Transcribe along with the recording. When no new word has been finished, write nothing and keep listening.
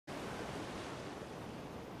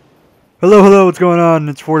Hello, hello, what's going on?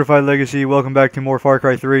 It's Fortified Legacy. Welcome back to more Far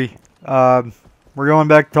Cry 3. We're going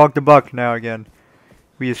back to talk to Buck now again.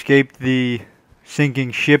 We escaped the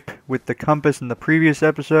sinking ship with the compass in the previous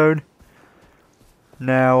episode.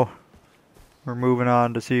 Now, we're moving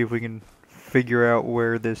on to see if we can figure out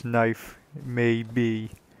where this knife may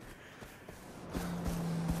be.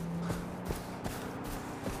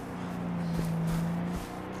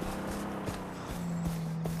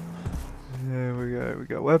 There we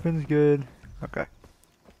got weapons, good. Okay.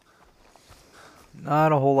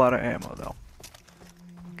 Not a whole lot of ammo though.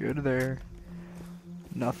 Good there.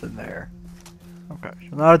 Nothing there. Okay,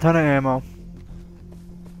 so not a ton of ammo.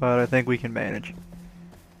 But I think we can manage.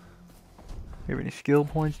 You have any skill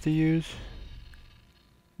points to use?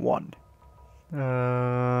 1.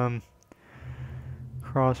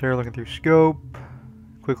 Crosshair looking through scope.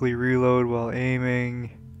 Quickly reload while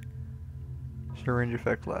aiming. Syringe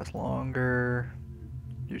effect lasts longer.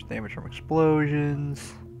 Use damage from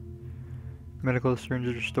explosions. Medical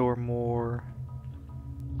syringes restore more.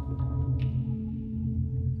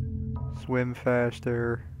 Swim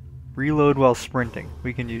faster. Reload while sprinting.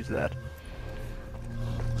 We can use that.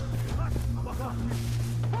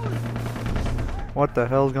 What the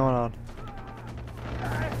hell's going on?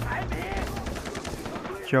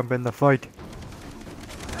 Jump in the fight.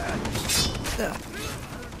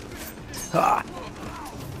 Ah.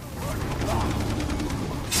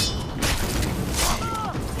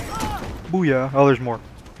 Booyah. Oh, there's more.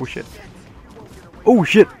 Oh shit. Oh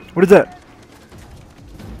shit. What is that?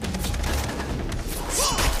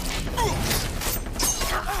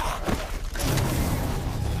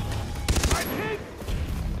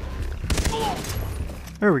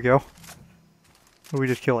 There we go. Did we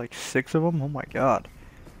just kill like 6 of them? Oh my god.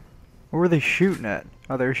 What were they shooting at?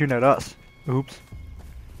 Oh, they were shooting at us. Oops.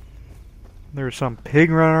 There was some pig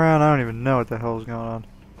running around. I don't even know what the hell is going on.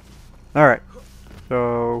 Alright.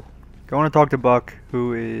 So, going to talk to Buck,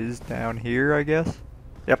 who is down here, I guess.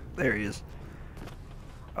 Yep, there he is.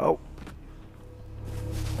 Oh.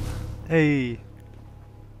 Hey.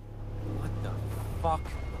 What the fuck?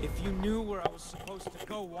 If you knew where I was supposed to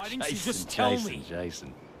go, why didn't you just tell me?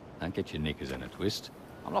 Jason, don't get your knickers in a twist.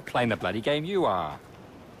 I'm not playing the bloody game you are.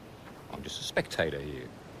 I'm just a spectator here.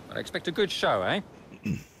 I expect a good show, eh?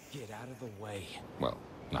 Get out of the way. Well,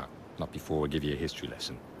 no, not before we give you a history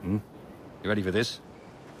lesson. Hmm? You ready for this?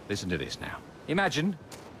 Listen to this now. Imagine,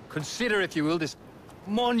 consider if you will, this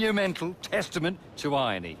monumental testament to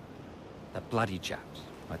irony. The bloody chaps,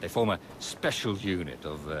 right? They form a special unit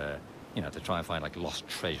of, you know, to try and find like lost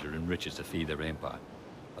treasure and riches to feed their empire.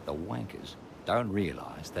 But the wankers don't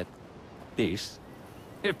realize that this,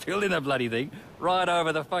 they're building a bloody thing right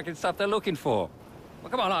over the fucking stuff they're looking for.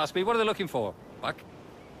 Well, come on, ask me, what are they looking for, Buck?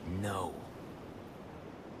 No.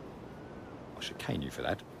 I should cane you for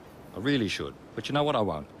that. I really should. But you know what? I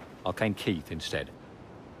won't. I'll cane Keith instead.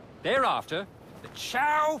 Thereafter, the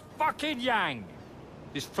Chow fucking Yang.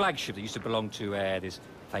 This flagship that used to belong to this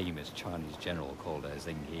famous Chinese general called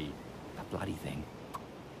Zheng He. That bloody thing.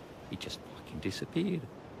 He just fucking disappeared.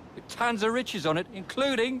 With tons of riches on it,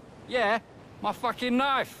 including, yeah, my fucking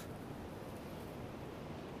knife.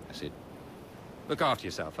 That's it. Look after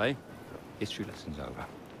yourself, eh? History lesson's over.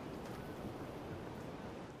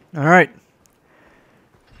 Alright.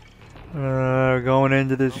 Going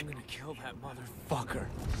into this. I'm gonna kill that motherfucker.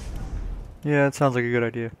 Yeah, that sounds like a good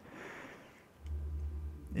idea.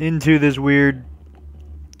 Into this weird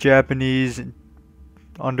Japanese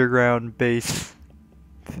underground base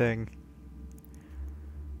thing.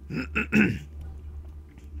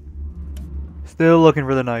 Still looking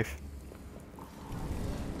for the knife.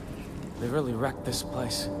 They really wrecked this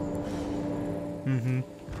place. Mm-hmm.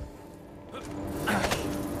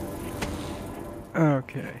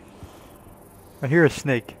 Okay. I hear a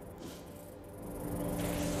snake.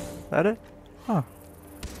 Is that it? Huh.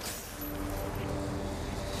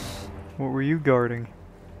 What were you guarding?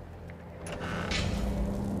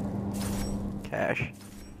 Cash.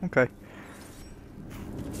 Okay.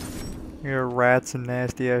 There are rats and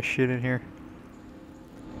nasty ass shit in here.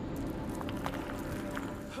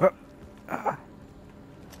 Ah.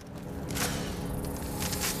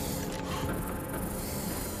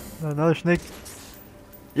 Another snake.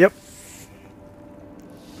 Yep.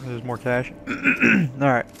 There's more cash.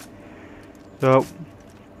 Alright. So.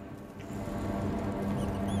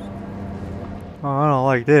 Oh, I don't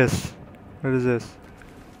like this. What is this?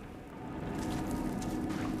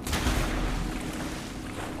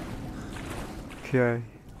 Okay.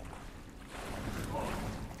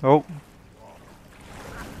 Oh.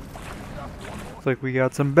 Looks like we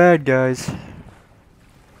got some bad guys.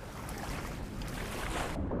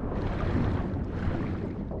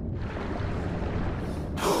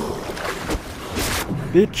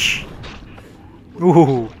 Bitch.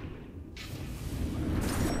 Ooh.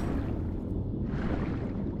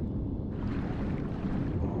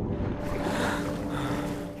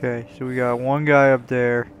 Okay, so we got one guy up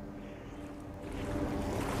there.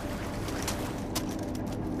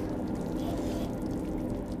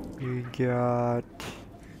 We got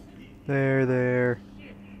there.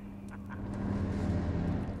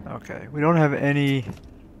 Okay, we don't have any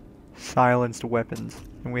silenced weapons,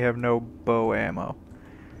 and we have no bow ammo.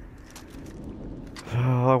 So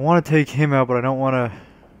I want to take him out, but I don't want to.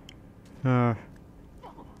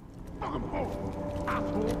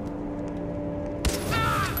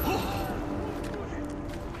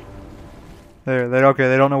 There. Okay.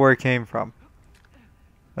 They don't know where it came from.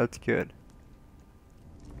 That's good.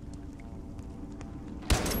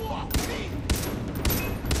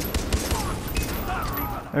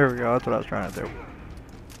 There we go. That's what I was trying to do.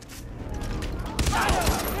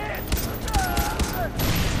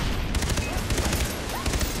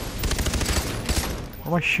 What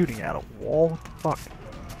am I shooting at? A wall? What the fuck?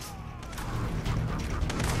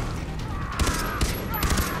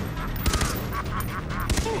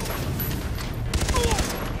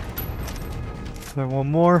 Then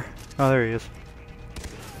one more. Oh, there he is.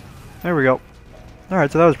 There we go.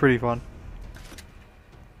 Alright, so that was pretty fun.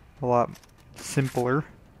 A lot simpler.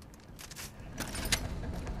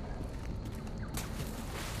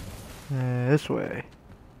 This way.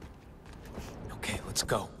 Okay, let's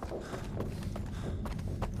go.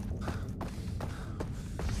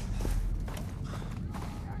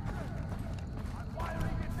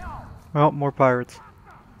 Well, more pirates.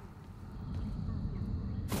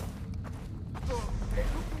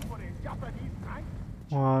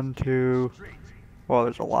 One, two. Well,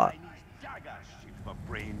 there's a lot. Dagger shit for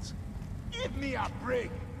brains. Give me a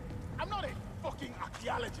break. I'm not a fucking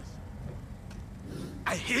archaeologist.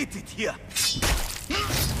 I hate it here.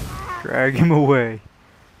 Drag him away.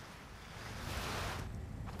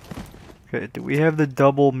 Okay, do we have the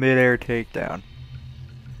double mid-air takedown?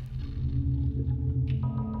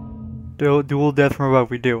 Dual death from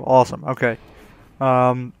above, we do. Awesome, okay.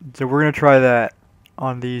 So we're gonna try that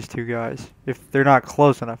on these two guys. If they're not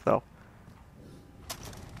close enough, though.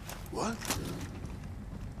 What?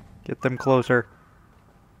 Get them closer.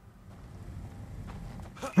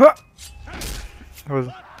 Huh! That was...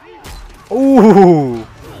 Ooh!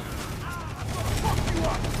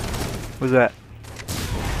 What was that?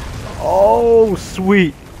 Oh,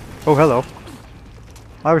 sweet! Oh, hello.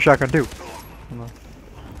 I have a shotgun, too.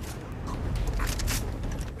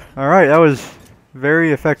 Alright, that was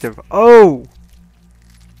very effective. Oh!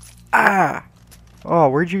 Ah! Oh,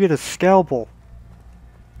 where'd you get a scalpel?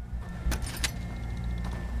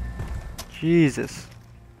 Jesus.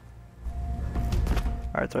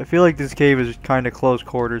 Alright, so I feel like this cave is kind of close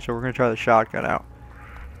quarters, so we're going to try the shotgun out.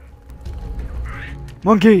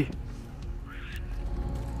 Monkey!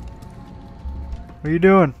 What are you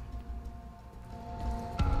doing?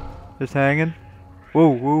 Just hanging? Whoa,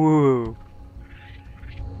 whoa, whoa.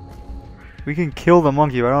 We can kill the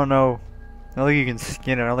monkey, but I don't know. I don't think you can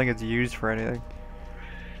skin it. I don't think it's used for anything.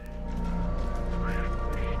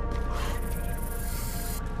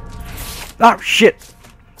 Oh, shit!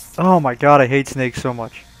 Oh my god, I hate snakes so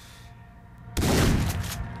much.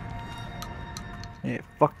 Yeah,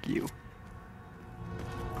 fuck you.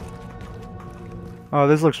 Oh,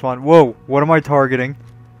 this looks fun. Whoa, what am I targeting?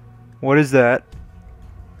 What is that?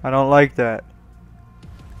 I don't like that.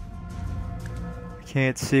 I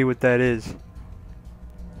can't see what that is. Is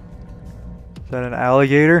that an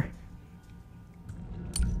alligator?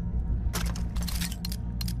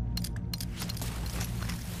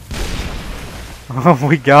 Oh,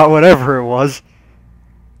 we got whatever it was.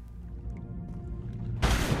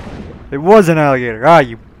 It was an alligator. Ah,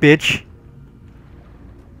 you bitch.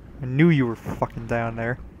 I knew you were fucking down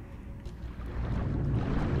there.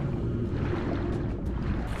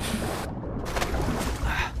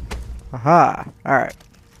 Aha. Alright.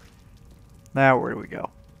 Now where do we go?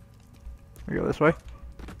 We go this way?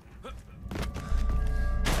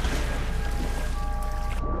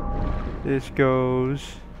 This goes...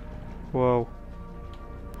 Whoa.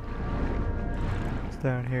 It's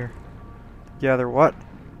down here. Gather what?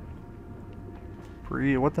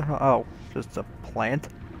 Breed? What the hell? Oh, just a plant?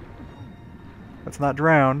 That's not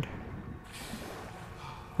drowned.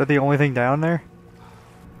 Is that the only thing down there?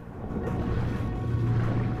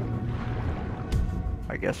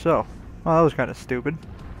 I guess so. Well, that was kind of stupid.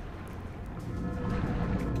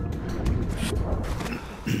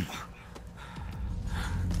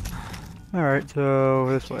 Alright, so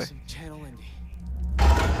this way. Channel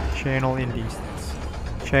Indy.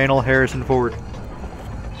 Channel Harrison Ford.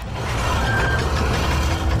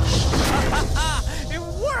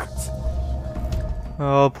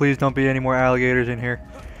 Oh, please don't be any more alligators in here.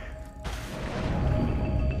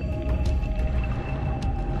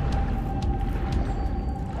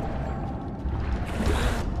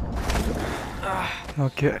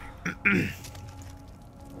 Okay.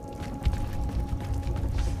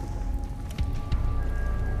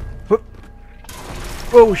 Whoop.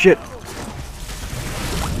 Oh shit.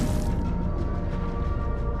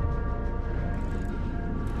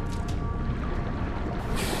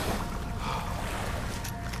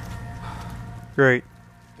 Great.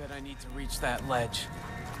 Bet I need to reach that ledge.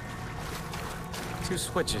 2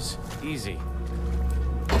 switches. Easy.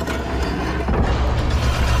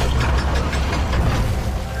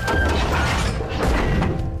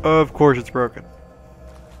 Of course it's broken.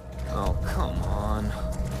 Oh, come on.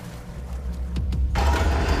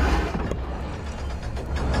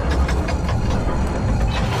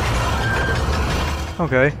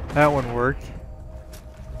 Okay, that one worked.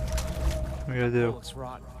 What we gotta do? Looks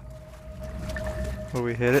rotten. Will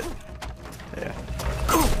we hit it? Yeah.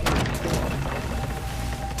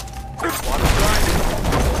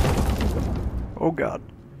 Oh god.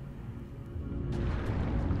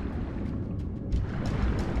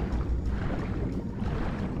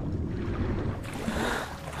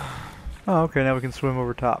 Oh, okay, now we can swim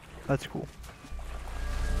over top. That's cool.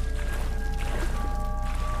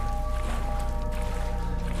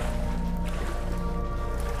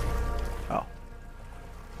 Oh.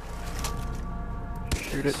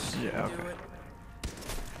 Shoot it. Yeah, okay.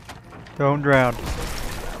 Don't drown.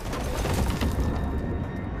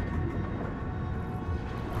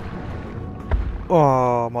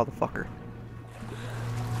 Oh, motherfucker.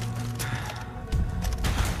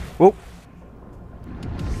 Whoa.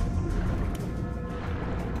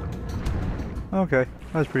 Okay,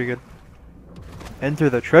 that's pretty good. Enter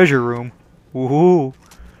the treasure room. Woohoo!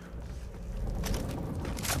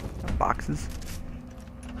 Boxes.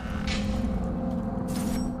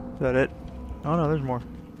 Is that it? Oh no, there's more.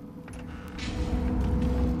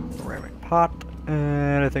 Ceramic pot,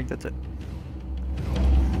 and I think that's it.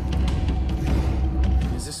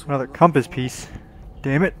 Is this Another compass piece.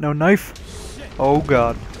 Damn it, no knife. Oh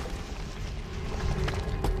god.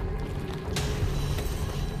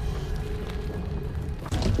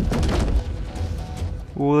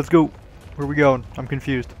 Ooh, let's go. Where are we going? I'm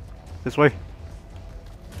confused. This way?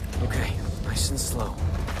 Okay, nice and slow.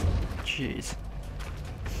 Jeez.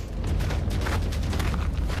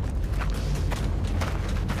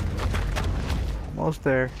 Almost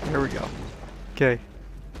there. There we go. Okay.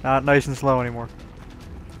 Not nice and slow anymore.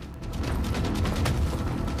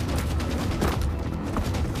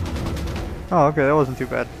 Oh, okay, that wasn't too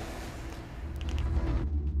bad.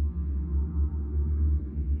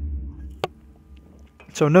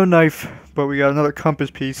 So no knife, but we got another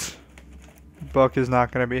compass piece. Buck is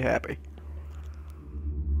not going to be happy.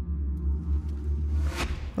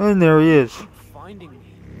 And there he is. Finding me.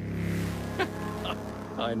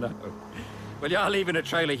 I know. Well, you're leaving a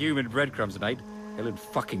trail of human breadcrumbs, mate. Helen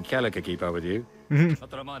fucking Keller could keep up with you. Not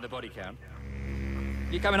that I mind the body count.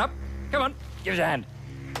 You coming up? Come on, give us a hand.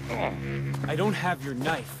 I don't have your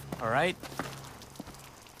knife, alright?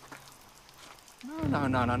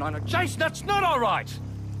 No. Jason, that's not all right.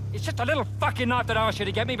 It's just a little fucking knife that I asked you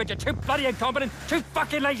to get me, but you're too bloody incompetent, too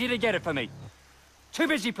fucking lazy to get it for me. Too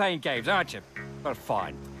busy playing games, aren't you? Well,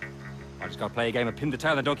 fine. I just gotta play a game of pin the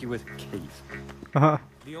tail and donkey with keys. Uh-huh.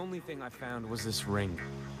 The only thing I found was this ring.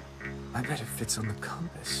 I bet it fits on the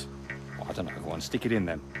compass. Oh, I don't know, go on, stick it in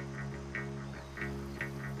then.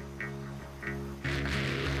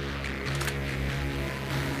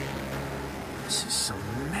 This is some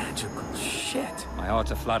magical shit. My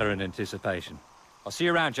heart's a flutter in anticipation. I'll see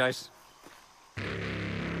you around, Jace.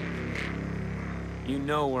 You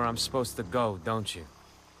know where I'm supposed to go, don't you?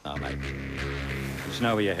 No, mate. Just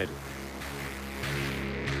know where you're headed.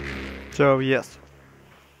 So, yes.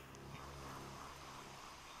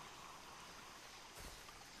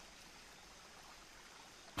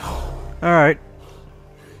 Alright.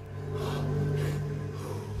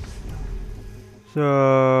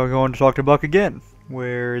 So, going to talk to Buck again.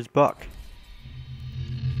 Where is Buck?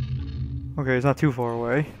 Okay, he's not too far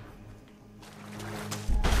away.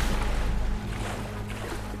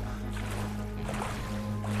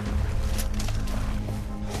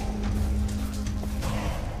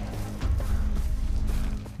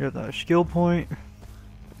 Got that skill point.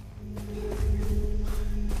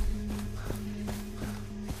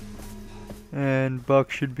 And Buck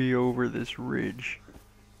should be over this ridge.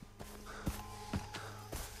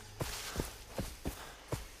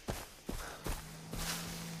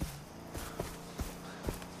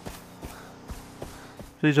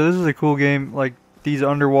 See, so this is a cool game. Like, these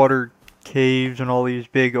underwater caves and all these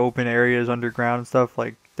big open areas underground and stuff,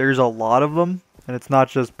 like, there's a lot of them, and it's not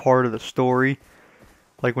just part of the story.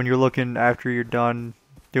 Like, when you're looking after you're done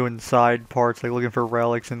doing side parts, like looking for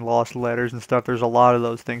relics and lost letters and stuff, there's a lot of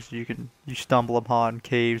those things that you stumble upon.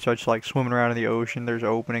 Caves, so it's like swimming around in the ocean, there's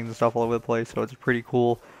openings and stuff all over the place, so it's pretty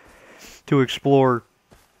cool to explore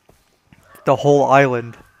the whole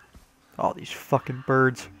island. Oh, these fucking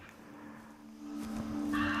birds.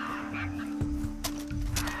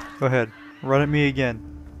 Go ahead, run at me again.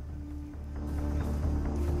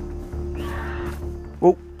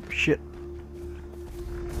 Oh, shit.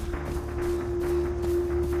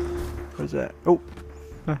 What is that? Oh.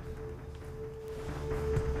 Huh.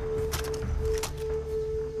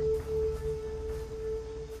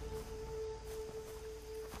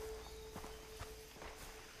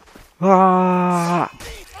 Ah!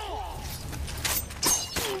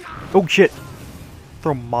 Oh shit!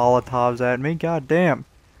 Throw Molotovs at me, goddamn.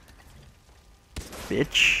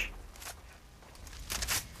 Bitch.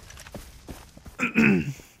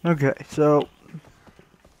 Okay, so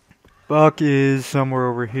Buck is somewhere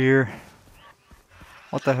over here.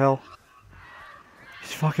 What the hell?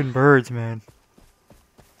 These fucking birds, man.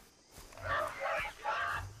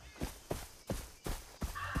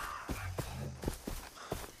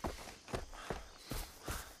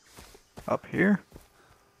 Up here?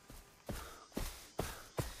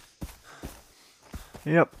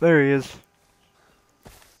 Yep, there he is.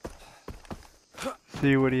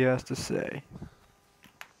 See what he has to say.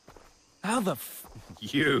 How the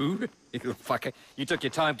You fucker. You took your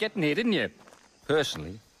time getting here, didn't you?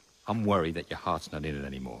 Personally, I'm worried that your heart's not in it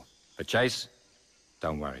anymore. But Chase,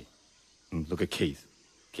 don't worry. Look at Keith.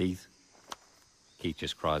 Keith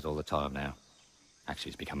just cries all the time now. Actually,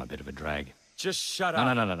 it's become a bit of a drag. Just shut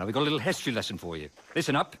up. No. We've got a little history lesson for you.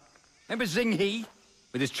 Listen up. Remember Zing He?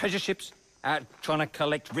 With his treasure ships out trying to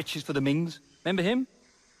collect riches for the Mings? Remember him?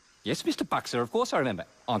 Yes, Mr. Buxer, of course I remember.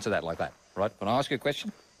 Answer that like that, right? When I ask you a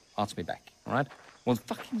question, answer me back, all right? Well,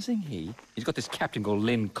 fucking Zing He, he's got this captain called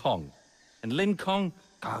Lin Kong. And Lin Kong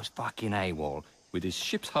goes fucking AWOL with his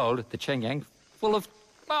ship's hold at the Chengyang full of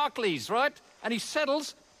Barclays, right? And he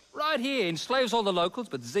settles right here, enslaves all the locals,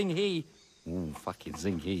 but Zing He, fucking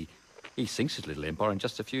Zing He sinks his little empire in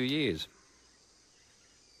just a few years.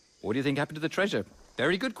 What do you think happened to the treasure?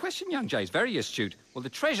 Very good question, young Jays, very astute. Well, the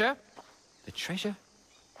treasure,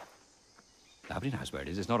 nobody knows where it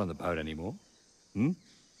is. It's not on the boat anymore. And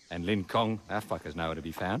Lin Kong, that fucker's nowhere to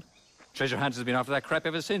be found. Treasure hunters have been after that crap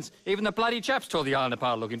ever since. Even the bloody chaps tore the island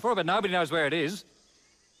apart looking for it, but nobody knows where it is.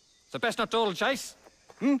 So best not dawdle, Chase.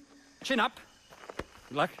 Chin up.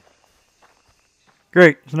 Good luck.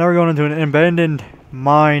 Great, so now we're going into an abandoned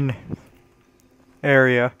mine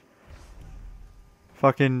area.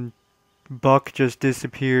 Fucking Buck just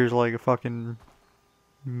disappears like a fucking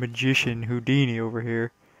magician Houdini over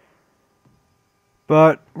here.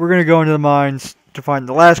 But we're going to go into the mines to find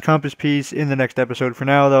the last compass piece in the next episode. For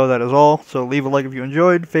now, though, that is all. So leave a like if you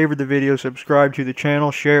enjoyed, favorite the video, subscribe to the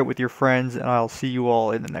channel, share it with your friends, and I'll see you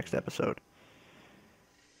all in the next episode.